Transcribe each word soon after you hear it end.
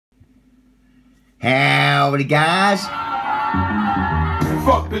Howdy, guys.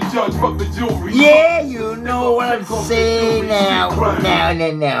 Fuck the judge, fuck the jury. Yeah, you know what I'm saying now. I'm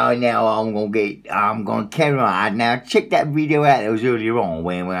gonna carry on. Now check that video out that was earlier on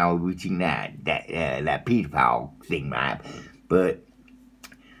when I was reaching that pedophile thing, right? But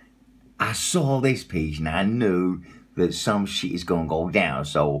I saw this page and I knew that some shit is gonna go down,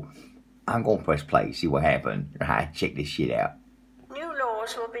 so I'm gonna press play, see what happened. Right, check this shit out. New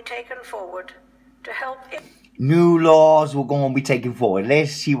laws will be taken forward to help. New laws were going to be taken forward.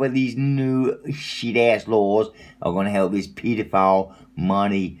 Let's see what these new shit-ass laws are going to help this pedophile,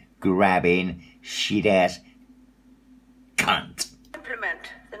 money-grabbing, shit-ass cunt. Implement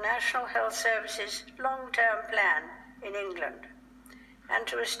the National Health Service's long-term plan in England and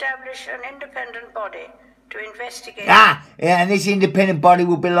to establish an independent body to investigate... and this independent body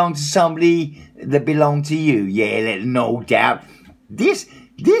will belong to somebody that belonged to you. Yeah, no doubt. You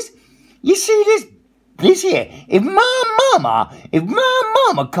see this here, if my mama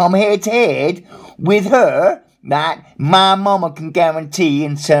come head to head with her, that my mama can guarantee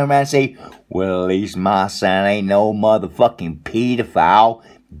and turn around and say, well, at least my son ain't no motherfucking pedophile,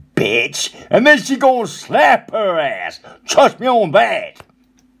 bitch. And then she gonna slap her ass. Trust me on that.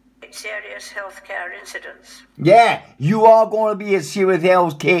 Serious healthcare incidents. Yeah, you are gonna be a serious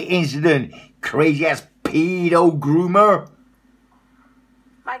healthcare incident, crazy ass pedo groomer.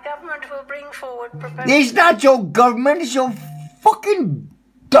 My government will bring forward proposals. It's not your government, it's your fucking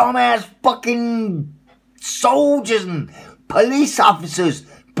dumbass fucking soldiers and police officers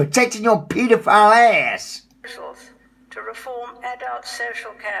protecting your pedophile ass. To reform adult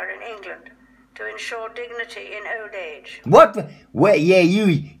social care in England to ensure dignity in old age. What? Well, yeah,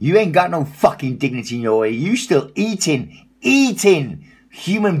 you ain't got no fucking dignity in your age. You still eating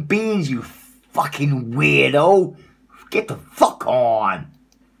human beings, you fucking weirdo. Get the fuck on.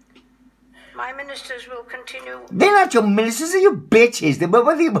 My ministers will continue. They're not your ministers, they're your bitches.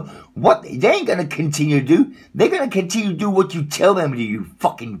 What they ain't gonna continue to do. They're gonna continue to do what you tell them to do, you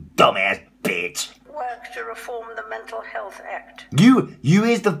fucking dumbass bitch. Work to reform the Mental Health Act. You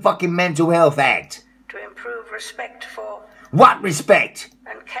is the fucking Mental Health Act. To improve respect for. What respect?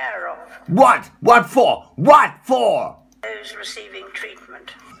 And care of. What? What for? What for? Those receiving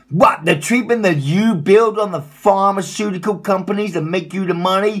treatment. What? The treatment that you build on the pharmaceutical companies that make you the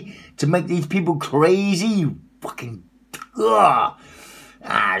money to make these people crazy? You fucking... Ugh.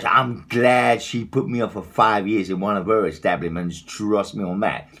 I'm glad she put me up for 5 years in one of her establishments. Trust me on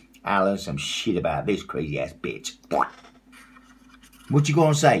that. I learned some shit about this crazy ass bitch. What you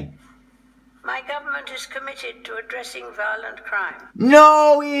gonna say? My government is committed to addressing violent crime.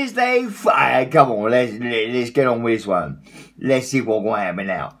 No, is they... Come on, let's get on with this one. Let's see what's gonna happen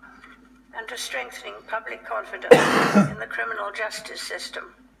now. And to strengthening public confidence in the criminal justice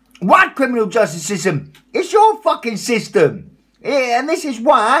system. What criminal justice system? It's your fucking system. Yeah, and this is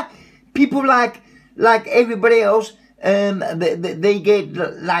why people like everybody else, they get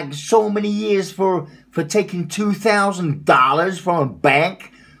like so many years for taking $2,000 from a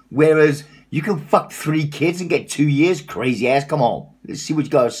bank, whereas you can fuck 3 kids and get 2 years. Crazy ass. Come on, let's see what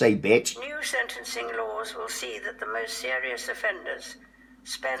you gotta say, bitch. New sentencing laws will see that the most serious offenders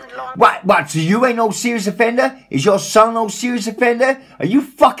spend long... What? So you ain't no serious offender? Is your son no serious offender? Are you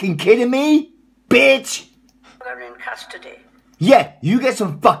fucking kidding me? Bitch! In custody. Yeah, you get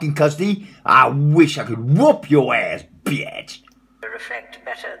some fucking custody. I wish I could whoop your ass, bitch. To reflect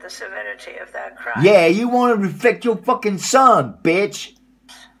better the severity of their crime. Yeah, you want to reflect your fucking son, bitch.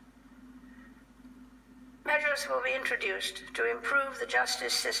 Measures will be introduced to improve the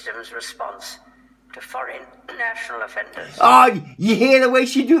justice system's response to foreign national offenders. Oh, you hear the way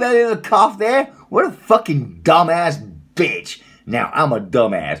she do that little cough there? What a fucking dumbass bitch. Now, I'm a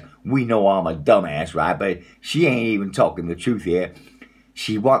dumbass. We know I'm a dumbass, right? But she ain't even talking the truth here.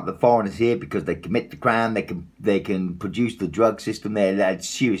 She want the foreigners here because they commit the crime. They can produce the drug system there.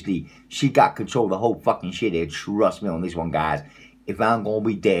 Seriously, she got control of the whole fucking shit here. Trust me on this one, guys. If I'm gonna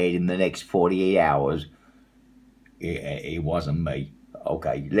be dead in the next 48 hours, it wasn't me.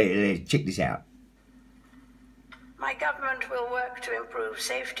 Okay, let's check this out. My government will work to improve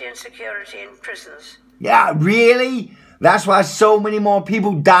safety and security in prisons. Yeah, really? That's why so many more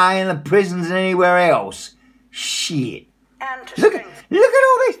people die in the prisons than anywhere else. Shit. And to Look at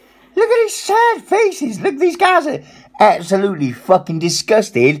all this. Look at these sad faces. Look, these guys are absolutely fucking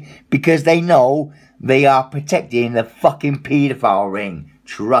disgusted because they know they are protecting the fucking pedophile ring.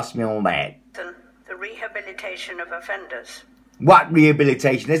 Trust me on that. The rehabilitation of offenders. What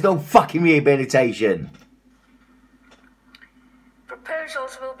rehabilitation? There's no fucking rehabilitation.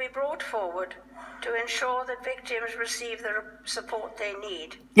 Proposals will be brought forward to ensure that victims receive the support they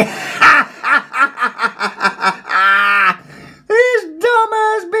need. This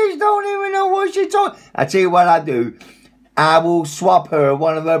dumbass bitch don't even know what she's talking. I tell you what I do. I will swap her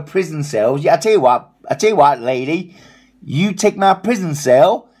one of her prison cells. Yeah, I tell you what, lady. You take my prison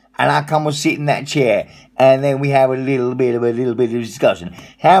cell, and I come and sit in that chair, and then we have a little bit of discussion.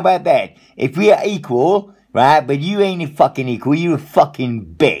 How about that? If we are equal, right? But you ain't a fucking equal. You a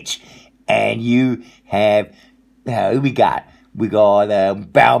fucking bitch, and you have who we got? We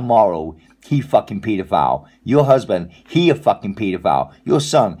got Balmoral. He fucking pedophile. Your husband, he a fucking pedophile. Your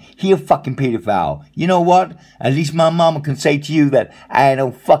son, he a fucking pedophile. You know what? At least my mama can say to you that I ain't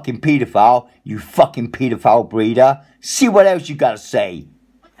no fucking pedophile. You fucking pedophile breeder. See what else you gotta say.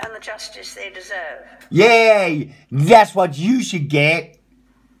 And the justice they deserve. Yay! That's what you should get.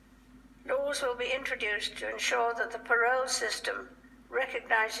 Laws will be introduced to ensure that the parole system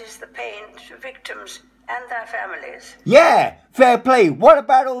recognizes the pain to victims and their families. Yeah, fair play. What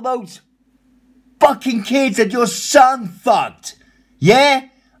about all those fucking kids that your son fucked? Yeah?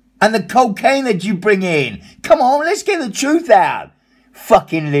 And the cocaine that you bring in. Come on, let's get the truth out.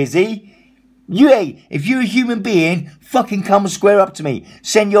 Fucking Lizzie. Hey, if you're a human being, fucking come and square up to me.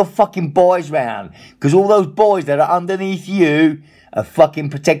 Send your fucking boys round. Because all those boys that are underneath you are fucking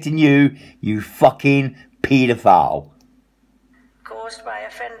protecting you, you fucking pedophile. Caused by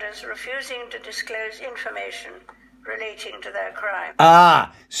offenders refusing to disclose information relating to their crime.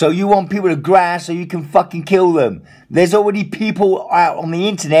 Ah, so you want people to grass so you can fucking kill them. There's already people out on the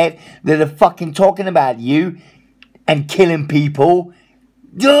internet that are fucking talking about you and killing people.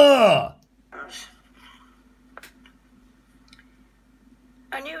 Duh!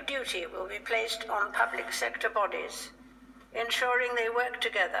 A new duty will be placed on public sector bodies, ensuring they work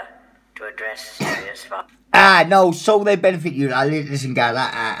together to address serious violence. Ah, no, so they benefit you. Listen, guys,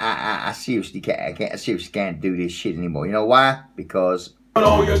 I seriously can't do this shit anymore. You know why? Because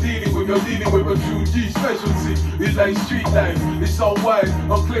You're dealing with a true G specialty. It's like street life. It's so wide.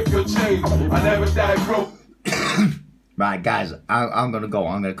 Unclip your chain. I never die broke. right, guys, I'm gonna go.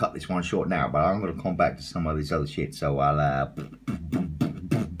 I'm gonna cut this one short now, but I'm gonna come back to some of this other shit. So I'll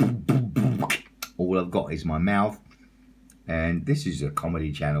all I've got is my mouth, and this is a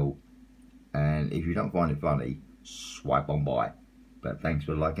comedy channel. And if you don't find it funny, swipe on by. But thanks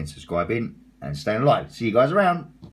for liking, subscribing, and staying alive. See you guys around.